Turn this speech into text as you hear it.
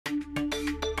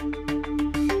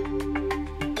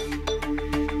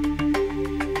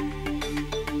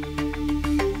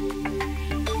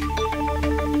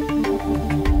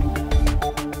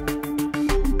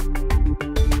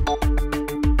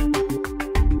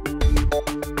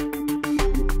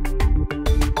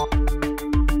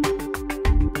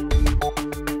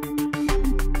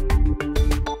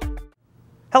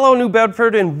Hello, New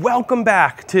Bedford, and welcome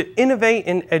back to Innovate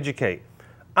and Educate.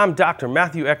 I'm Dr.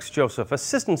 Matthew X. Joseph,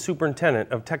 Assistant Superintendent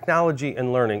of Technology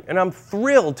and Learning, and I'm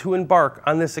thrilled to embark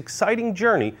on this exciting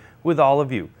journey with all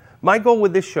of you. My goal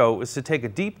with this show is to take a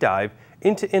deep dive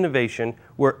into innovation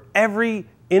where every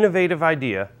innovative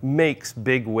idea makes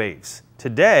big waves.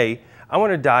 Today, I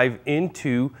want to dive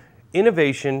into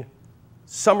innovation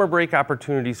summer break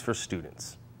opportunities for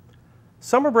students.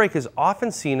 Summer break is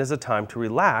often seen as a time to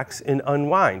relax and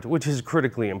unwind, which is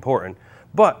critically important,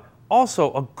 but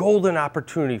also a golden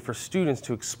opportunity for students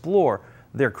to explore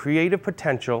their creative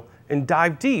potential and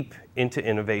dive deep into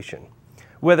innovation.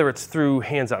 Whether it's through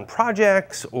hands-on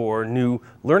projects or new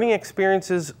learning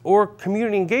experiences or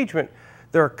community engagement,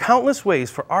 there are countless ways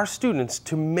for our students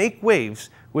to make waves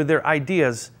with their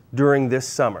ideas during this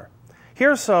summer.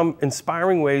 Here are some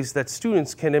inspiring ways that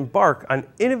students can embark on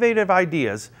innovative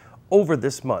ideas over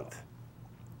this month.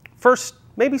 First,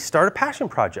 maybe start a passion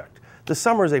project. The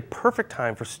summer is a perfect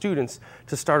time for students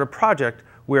to start a project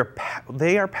where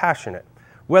they are passionate.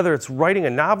 Whether it's writing a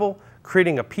novel,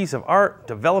 creating a piece of art,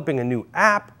 developing a new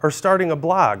app, or starting a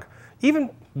blog, even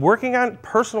working on a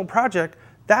personal project,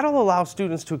 that'll allow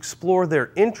students to explore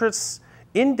their interests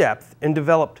in depth and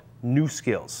develop new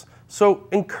skills. So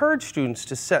encourage students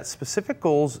to set specific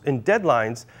goals and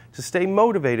deadlines to stay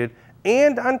motivated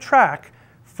and on track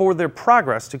for their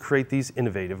progress to create these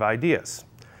innovative ideas.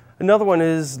 Another one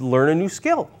is learn a new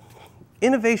skill.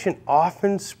 Innovation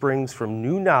often springs from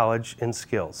new knowledge and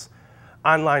skills.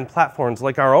 Online platforms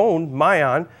like our own,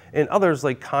 Mayan, and others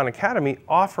like Khan Academy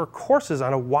offer courses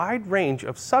on a wide range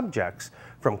of subjects,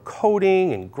 from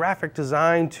coding and graphic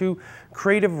design to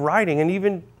creative writing and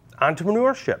even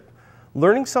entrepreneurship.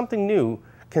 Learning something new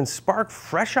can spark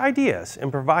fresh ideas and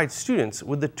provide students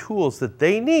with the tools that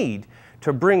they need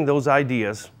to bring those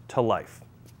ideas to life.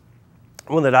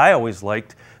 One that I always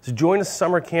liked is join a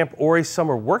summer camp or a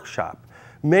summer workshop.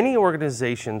 Many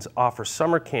organizations offer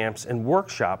summer camps and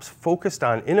workshops focused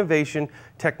on innovation,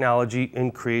 technology,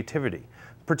 and creativity.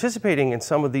 Participating in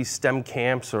some of these STEM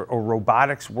camps or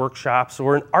robotics workshops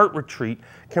or an art retreat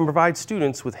can provide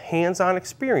students with hands-on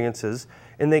experiences,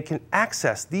 and they can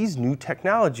access these new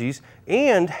technologies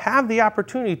and have the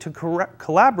opportunity to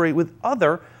collaborate with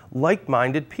other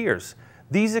like-minded peers.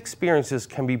 These experiences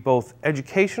can be both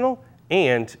educational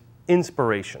and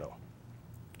inspirational.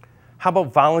 How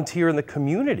about volunteer in the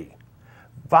community?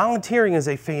 Volunteering is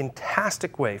a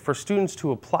fantastic way for students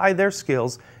to apply their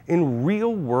skills in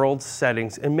real-world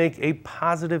settings and make a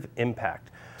positive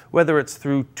impact. Whether it's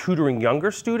through tutoring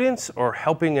younger students or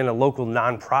helping in a local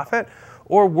nonprofit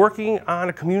or working on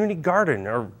a community garden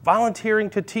or volunteering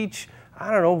to teach,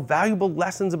 valuable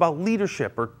lessons about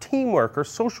leadership or teamwork or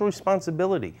social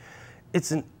responsibility.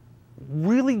 It's a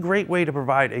really great way to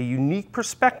provide a unique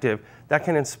perspective that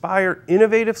can inspire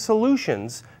innovative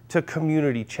solutions to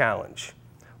community challenge.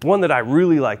 One that I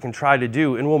really like and try to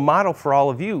do and will model for all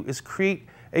of you is create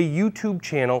a YouTube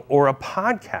channel or a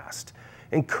podcast.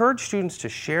 Encourage students to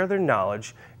share their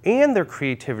knowledge and their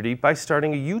creativity by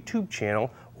starting a YouTube channel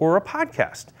or a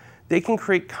podcast. They can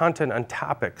create content on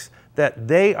topics that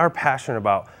they are passionate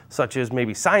about, such as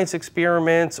maybe science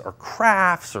experiments or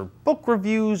crafts or book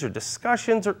reviews or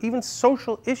discussions or even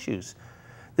social issues.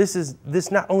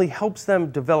 This not only helps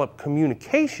them develop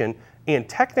communication and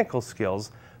technical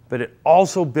skills, but it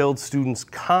also builds students'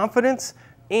 confidence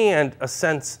and a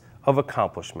sense of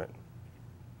accomplishment.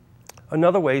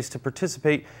 Another way is to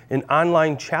participate in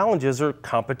online challenges or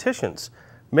competitions.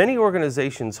 Many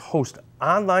organizations host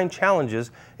online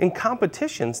challenges and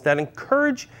competitions that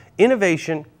encourage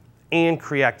innovation and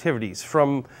creativities.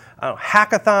 From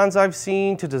hackathons I've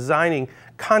seen to designing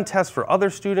contests for other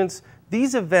students,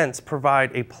 these events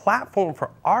provide a platform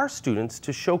for our students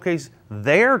to showcase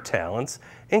their talents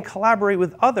and collaborate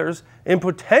with others and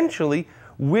potentially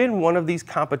win one of these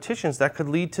competitions that could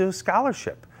lead to a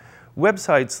scholarship.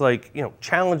 Websites like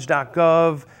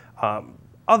challenge.gov,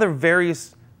 other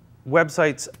various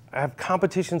websites have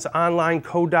competitions online,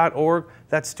 code.org,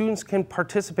 that students can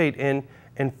participate in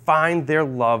and find their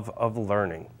love of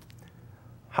learning.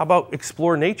 How about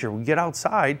explore nature? We get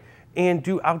outside and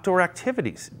do outdoor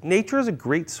activities. Nature is a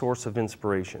great source of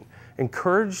inspiration.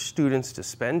 Encourage students to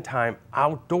spend time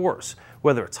outdoors,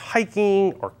 whether it's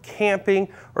hiking or camping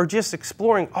or just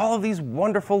exploring all of these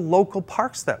wonderful local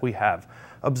parks that we have.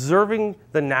 Observing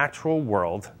the natural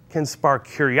world can spark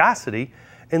curiosity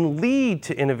and lead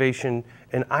to innovation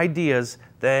and ideas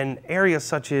in areas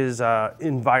such as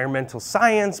environmental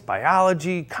science,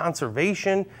 biology,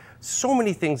 conservation, so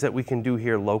many things that we can do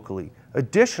here locally.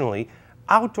 Additionally,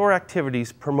 outdoor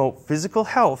activities promote physical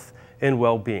health and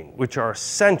well-being, which are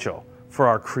essential for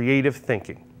our creative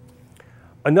thinking.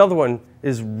 Another one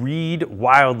is read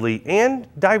wildly and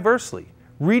diversely.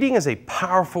 Reading is a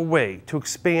powerful way to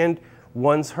expand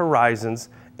one's horizons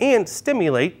and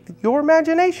stimulate your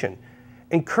imagination.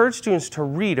 Encourage students to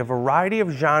read a variety of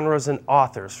genres and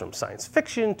authors, from science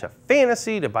fiction to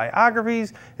fantasy to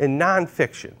biographies and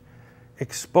nonfiction.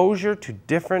 Exposure to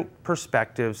different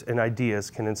perspectives and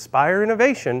ideas can inspire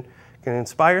innovation, can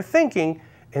inspire thinking,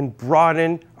 and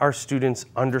broaden our students'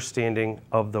 understanding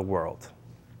of the world.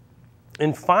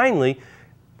 And finally,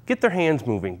 get their hands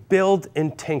moving. Build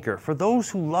and tinker. For those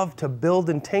who love to build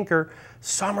and tinker,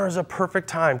 summer is a perfect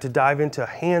time to dive into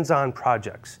hands-on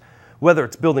projects. Whether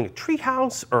it's building a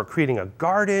treehouse or creating a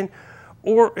garden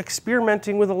or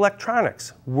experimenting with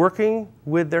electronics, working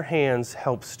with their hands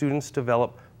helps students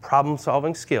develop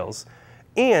problem-solving skills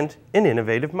and an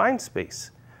innovative mind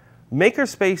space.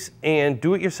 Makerspace and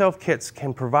do-it-yourself kits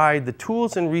can provide the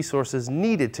tools and resources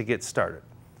needed to get started.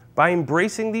 By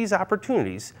embracing these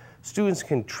opportunities, students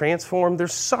can transform their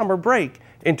summer break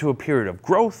into a period of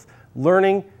growth,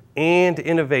 learning, and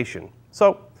innovation.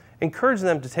 So, encourage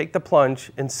them to take the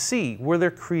plunge and see where their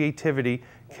creativity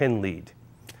can lead.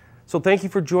 So thank you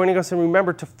for joining us, and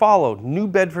remember to follow New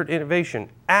Bedford Innovation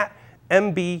at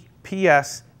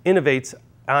MBPS Innovates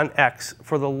on X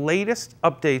for the latest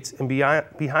updates and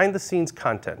behind-the-scenes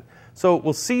content. So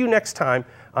we'll see you next time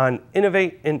on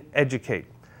Innovate and Educate.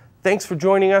 Thanks for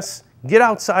joining us. Get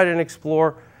outside and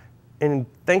explore. And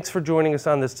thanks for joining us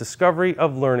on this discovery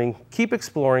of learning. Keep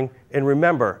exploring, and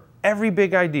remember, every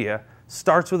big idea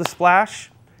starts with a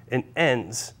splash and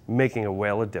ends making a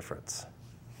whale of difference.